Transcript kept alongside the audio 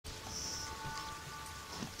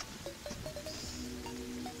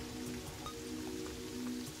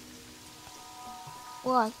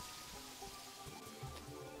What?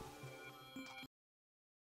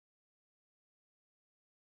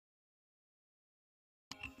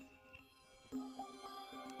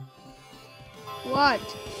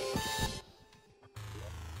 What?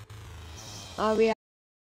 Are we?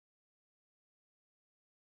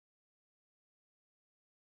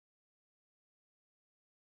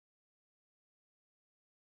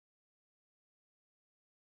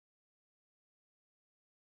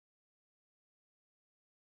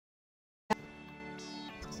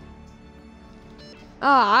 Oh,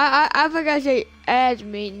 I forgot to say add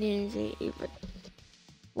maintenance.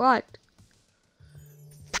 What?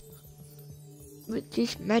 With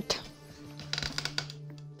this meta.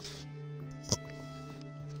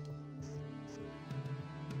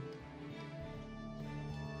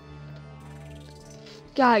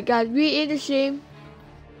 Guys, we in the same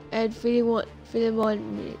and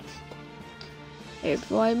 51 minutes. Hey,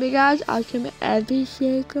 for me guys, I'll come every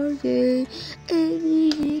single day.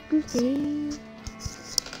 Every single day.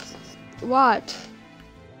 What?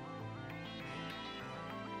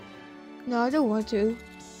 No, I don't want to.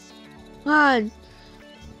 Man,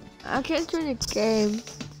 I can't turn the game.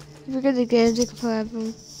 Because the game's taking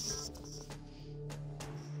forever.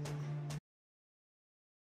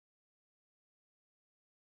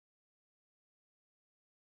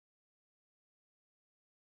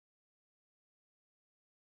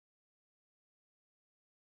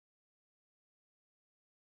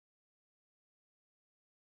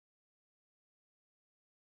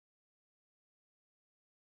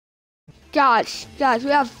 Guys, we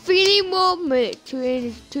have 3 more minutes to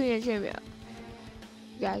end this video.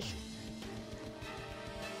 Guys.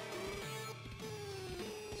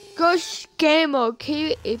 Ghost Gamer, can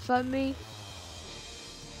you inform me?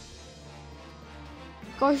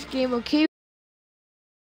 Ghost Gamer, can you?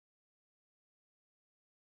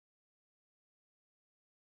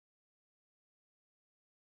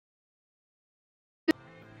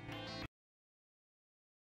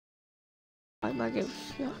 I might get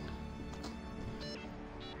shot.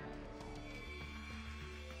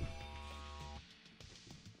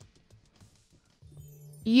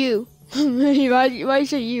 You. why you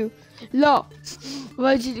say you? No.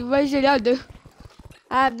 Why you say that, dude?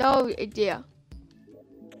 I have no idea.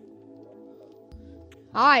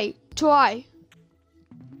 I try.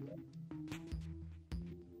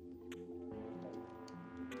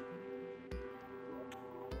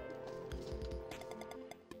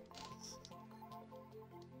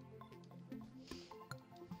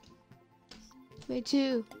 Me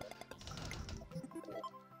too.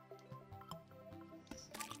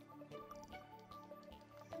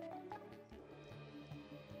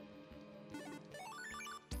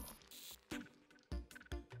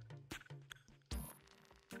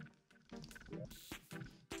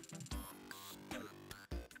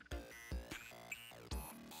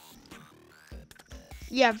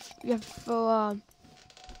 Yeah, for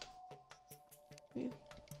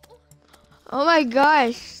oh my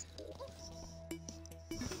gosh.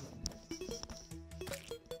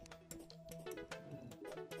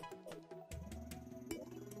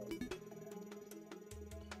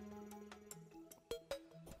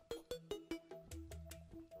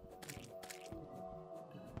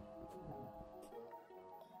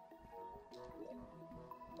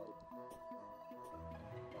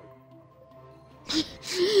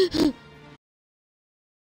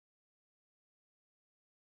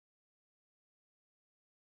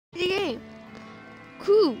 The game.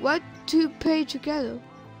 Cool. What to play together?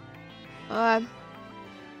 I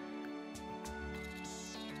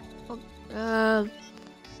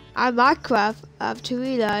have Minecraft. I have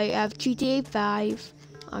Terraria. I have GTA 5.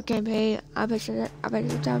 I can play. I play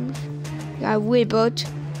sometimes. I have Weebot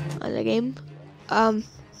on the game. And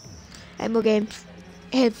more games.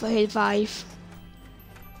 Hit 5.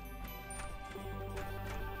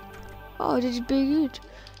 Oh, this is pretty good.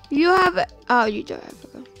 You have. Oh, you don't have.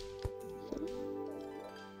 Okay.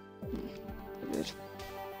 Good.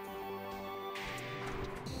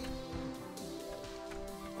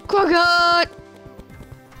 Crockett!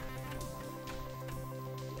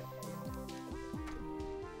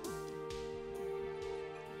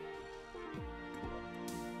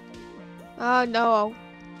 Oh no.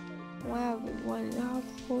 Wow, 1.5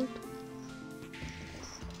 foot.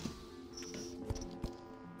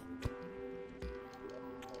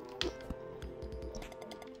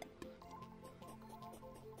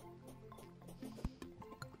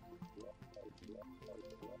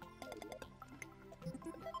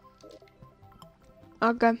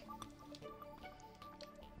 Okay.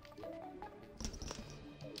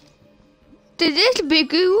 This is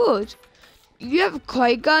big wood. You have a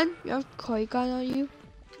koi gun? You have a koi gun on you?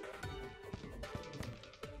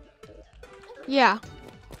 Yeah.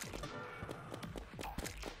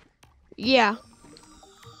 Yeah.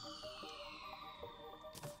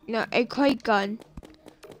 No, a quick gun.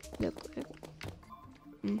 Look.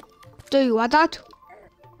 Do you want that?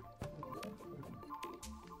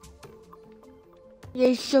 Yeah,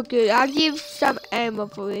 it's so good. I'll give some ammo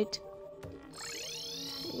for it.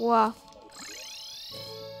 Wow.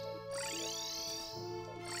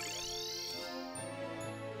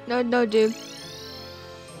 No, dude.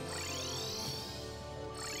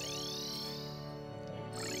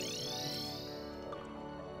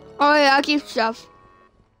 Oh yeah, I'll give stuff.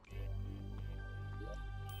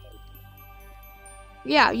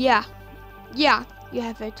 Yeah, you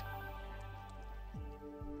have it.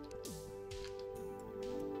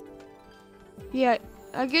 Yeah,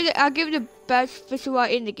 I'll give it the best visual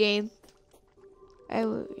in the game. I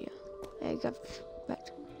will, yeah. I got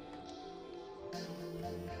that.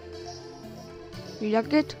 You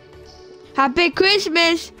liked it? Happy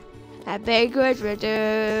Christmas! Happy Christmas,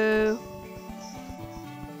 dude!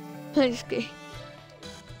 Just kidding.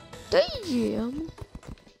 Damn.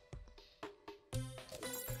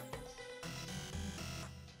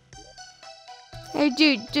 Hey,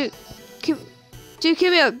 dude, come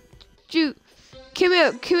here, dude, come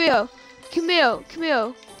here.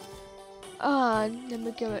 Let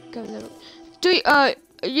me give it. Dude,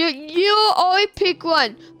 you always pick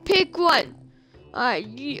one. Pick one.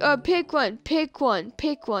 Pick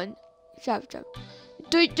one. Stop.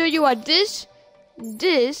 Do you want this, and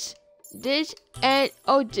this?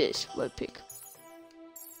 What pick?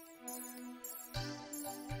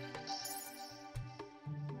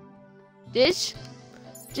 This,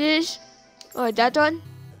 that one.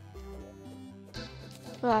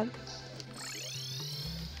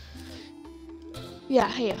 Yeah,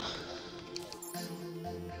 here.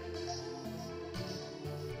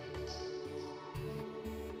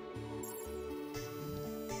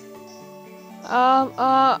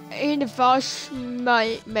 In the first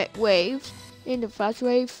wave. In the first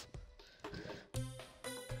wave.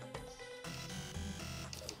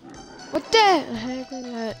 What the heck is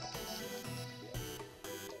that?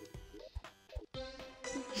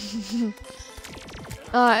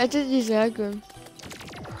 It's a disaster.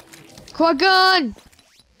 Quaggun!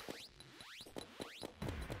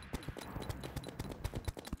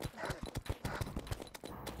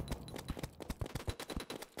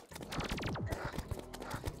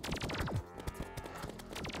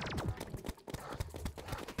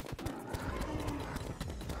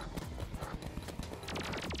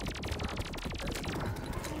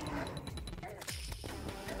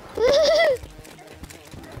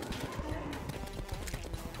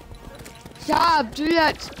 Stop! Do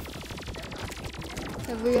that!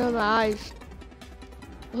 Have we on my eyes?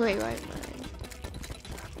 Wait.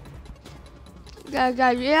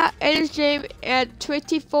 Guys, yeah, end the stream at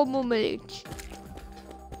 24 more minutes.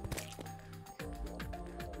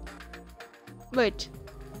 Wait.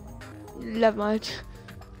 Never mind.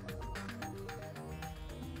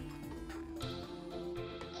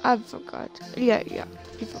 I forgot. Yeah, you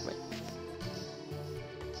forgot.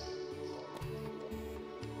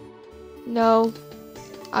 No.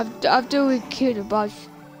 After we kill the boss.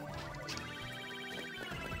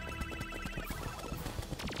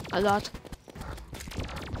 A lot.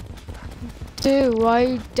 Dude, why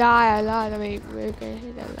you die a lot? I mean, we're gonna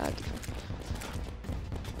hit a lot.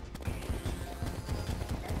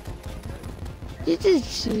 This is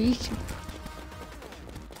sweet.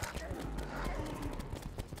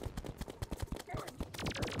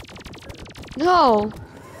 No.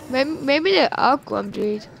 Maybe the aqua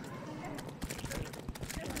dude.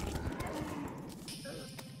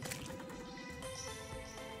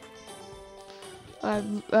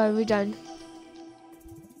 We're done.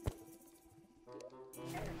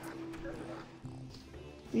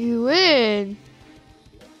 You win!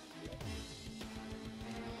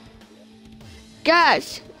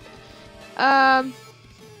 Guys! So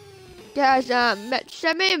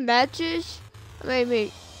many matches?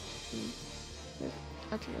 Maybe.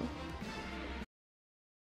 I don't know.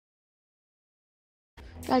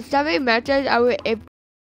 Guys, so many matches I will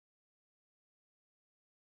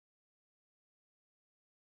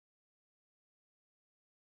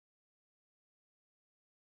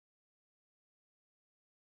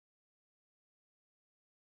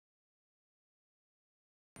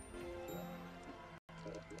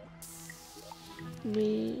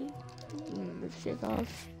let's take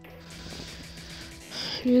off.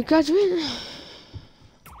 You guys win.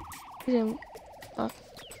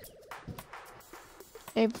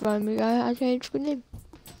 Everyone, we got a change good name.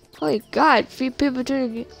 Holy God, 3 people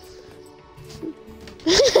doing it.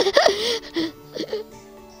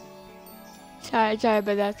 Sorry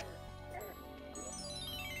about that.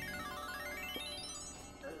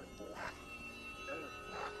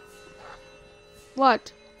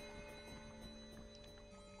 What?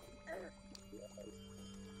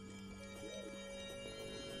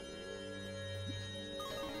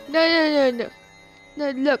 No.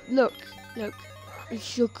 No, look. It's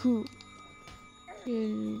so cool.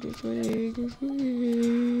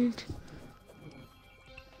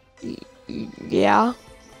 Yeah.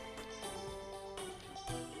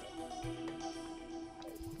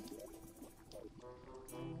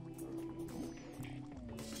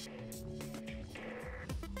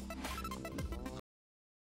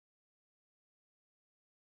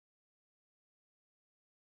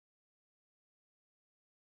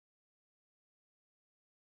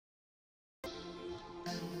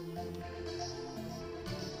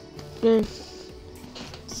 Mm.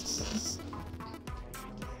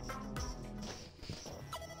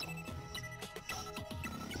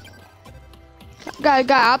 Guys,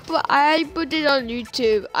 I put it on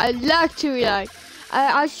YouTube. I like to react.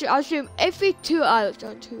 I stream every 2 hours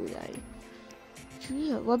on Terraria.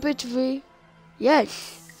 Yeah, 1.3.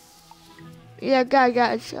 Yes. Yeah,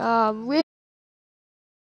 guys. We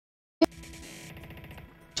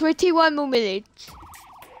 21 more minutes.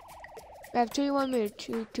 We have 21 minutes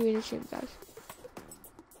to finish him, guys.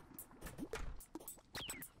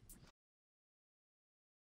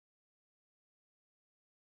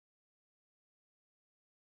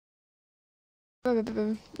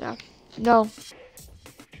 Yeah. No.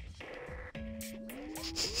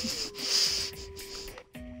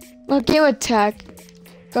 Well, game attack.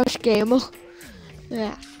 Ghost gamer.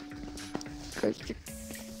 Yeah. Ghost.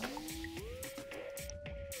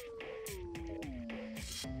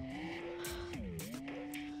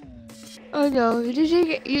 Oh no,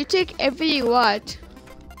 you take everything you want.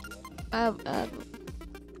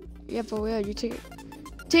 Yeah, for real, you take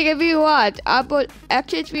everything you want. I bought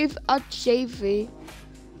actions with unsavory.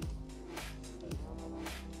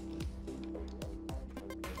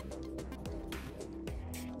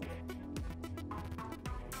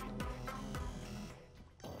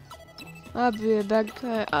 I'll be a bad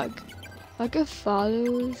guy. I get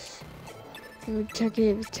followers. I'm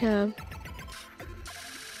checking every time.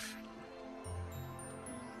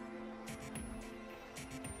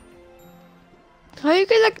 How you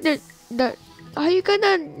get like the how you get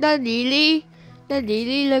the lily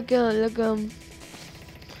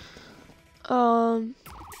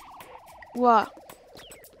what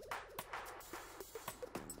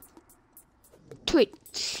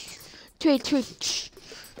Twitch.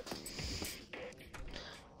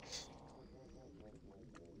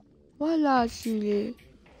 Voila, Julie.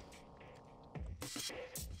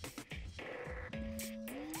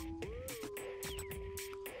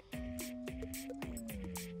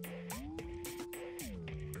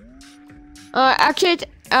 Actually,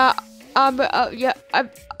 yeah,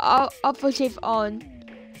 I'll put safe on.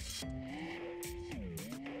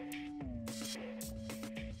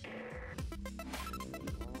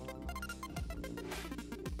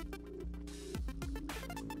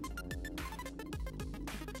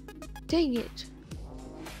 Dang it.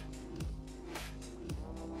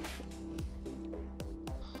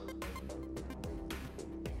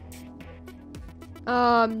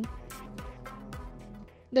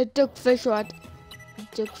 The duck fish rod.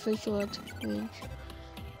 Means.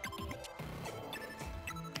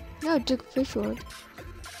 No, duck fish rod.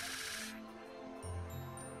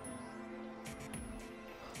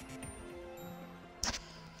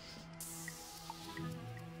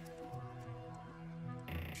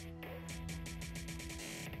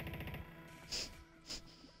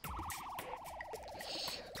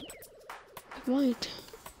 Right.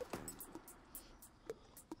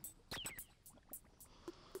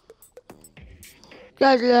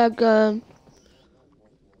 That's like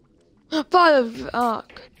part of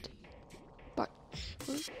but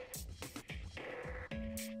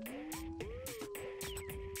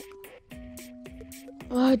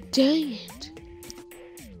oh dang it.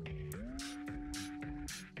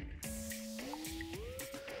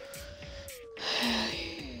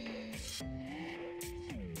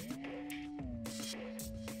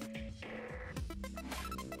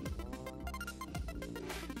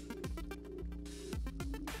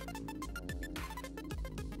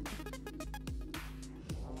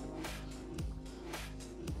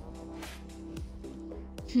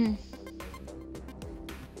 Hmm.